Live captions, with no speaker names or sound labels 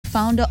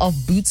founder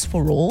of Boots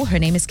for All. Her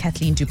name is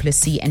Kathleen du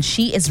Plessis, and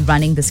she is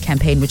running this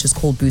campaign, which is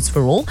called Boots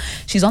for All.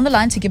 She's on the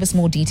line to give us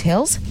more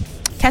details.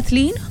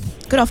 Kathleen,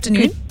 good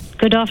afternoon.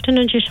 Good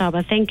afternoon,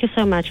 Shishaba. Thank you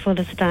so much for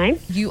this time.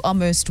 You are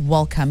most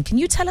welcome. Can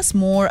you tell us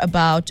more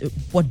about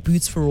what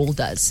Boots for All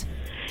does?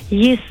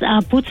 Yes,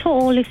 Boots for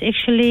All is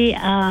actually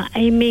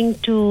aiming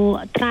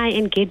to try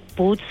and get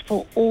boots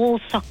for all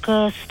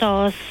soccer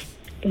stars,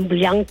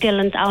 young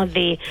talent out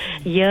there.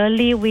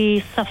 Yearly, we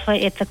suffer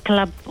at the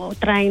club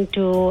trying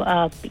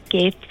to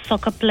get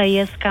soccer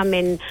players come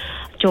and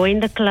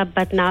join the club,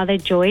 but now they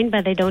join,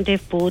 but they don't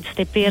have boots.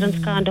 Their parents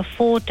can't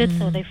afford it,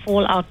 so they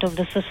fall out of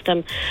the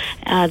system.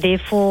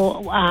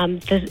 Therefore,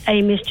 the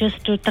aim is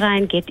just to try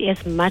and get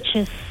as much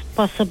as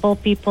possible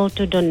people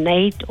to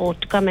donate or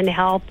to come and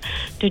help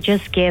to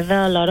just gather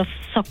a lot of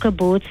soccer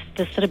boots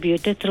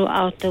distributed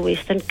throughout the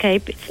Western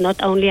Cape. It's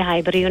not only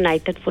Highbury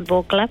United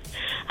Football Club.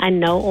 I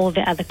know all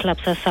the other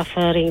clubs are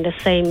suffering the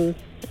same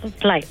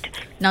plight.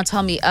 Now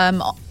tell me,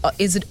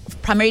 is it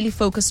primarily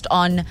focused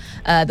on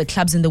the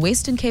clubs in the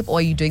Western Cape, or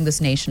are you doing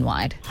this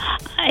nationwide?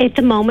 At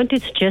the moment,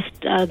 it's just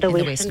the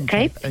Western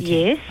Cape. Okay.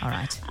 Yes. All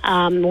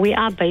right. We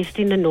are based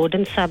in the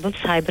northern suburbs,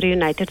 Highbury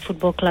United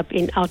Football Club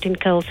out in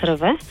Kuils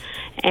River.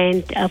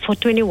 And for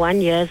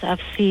 21 years,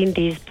 I've seen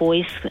these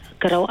boys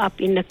grow up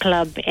in the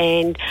club.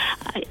 And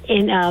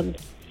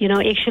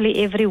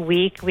actually every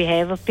week we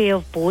have a pair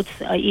of boots.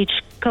 Each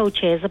coach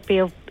has a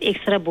pair of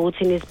extra boots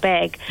in his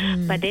bag.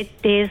 But it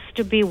has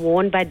to be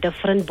worn by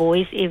different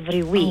boys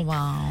every week. Oh,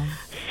 wow.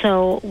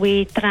 So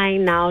we're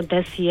trying now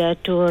this year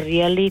to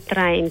really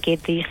try and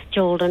get these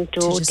children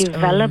to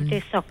develop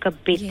their soccer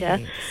better,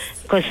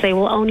 because they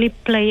will only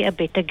play a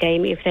better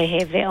game if they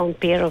have their own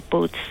pair of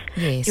boots.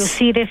 Yes. You'll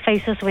see their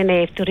faces when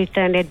they have to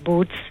return their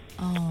boots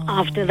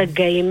after the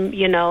game,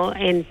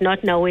 and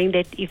not knowing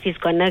that if he's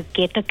going to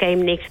get a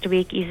game next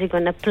week, is he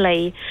going to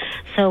play?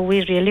 So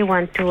we really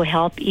want to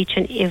help each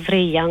and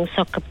every young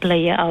soccer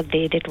player out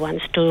there that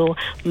wants to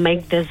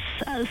make this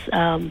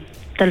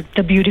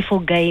the beautiful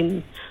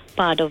game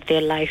part of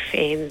their life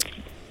and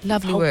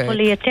Lovely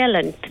hopefully work. a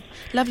talent.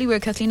 Lovely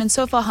work, Kathleen. And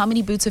so far, how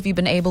many boots have you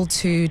been able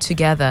to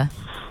gather?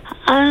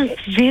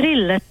 Very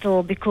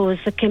little, because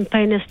the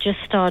campaign has just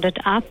started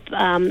up.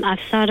 I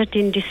started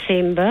in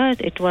December.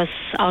 It was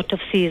out of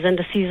season.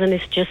 The season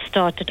is just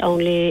started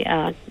only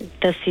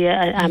this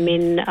year.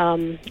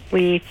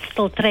 We're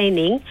still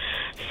training.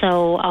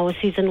 So our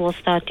season will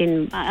start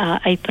in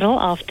April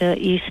after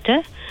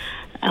Easter.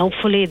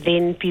 Hopefully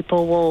then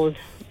people will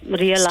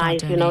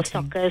realize,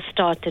 soccer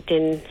started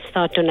and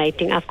start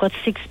donating. I've got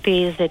 6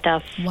 pairs that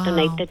I've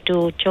donated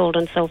to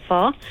children so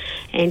far.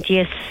 And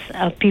yes,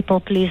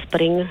 people, please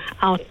bring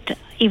out,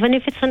 even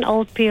if it's an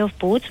old pair of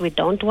boots, we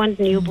don't want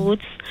new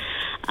boots,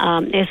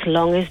 as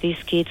long as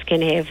these kids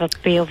can have a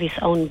pair of his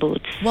own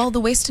boots. Well, the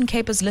Western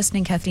Cape is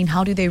listening, Kathleen.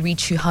 How do they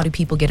reach you? How do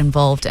people get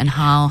involved? And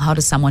how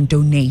does someone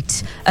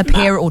donate a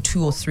pair or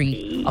 2 or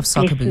 3 of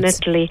soccer boots?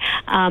 Definitely.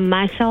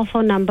 My cell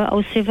phone number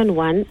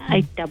 071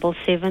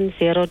 877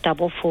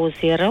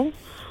 0440,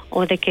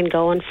 or they can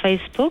go on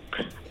Facebook,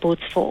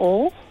 Boots for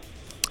All.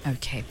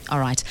 Okay, all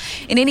right.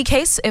 In any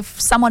case, if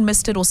someone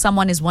missed it or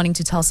someone is wanting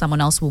to tell someone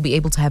else, we'll be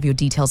able to have your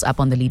details up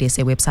on the Lead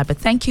SA website. But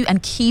thank you,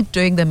 and keep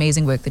doing the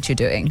amazing work that you're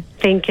doing.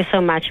 Thank you so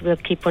much. We'll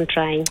keep on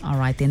trying. All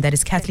right, then. That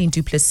is Kathleen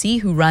du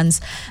Plessis, who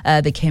runs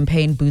the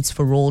campaign Boots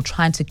for All,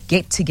 trying to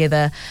get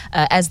together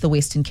as the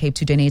Western Cape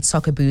to donate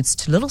soccer boots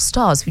to little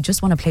stars who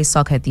just want to play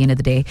soccer at the end of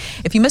the day.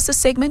 If you missed this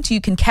segment, you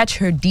can catch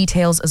her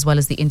details as well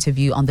as the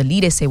interview on the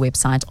Lead SA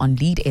website on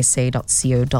leadsa.co.za.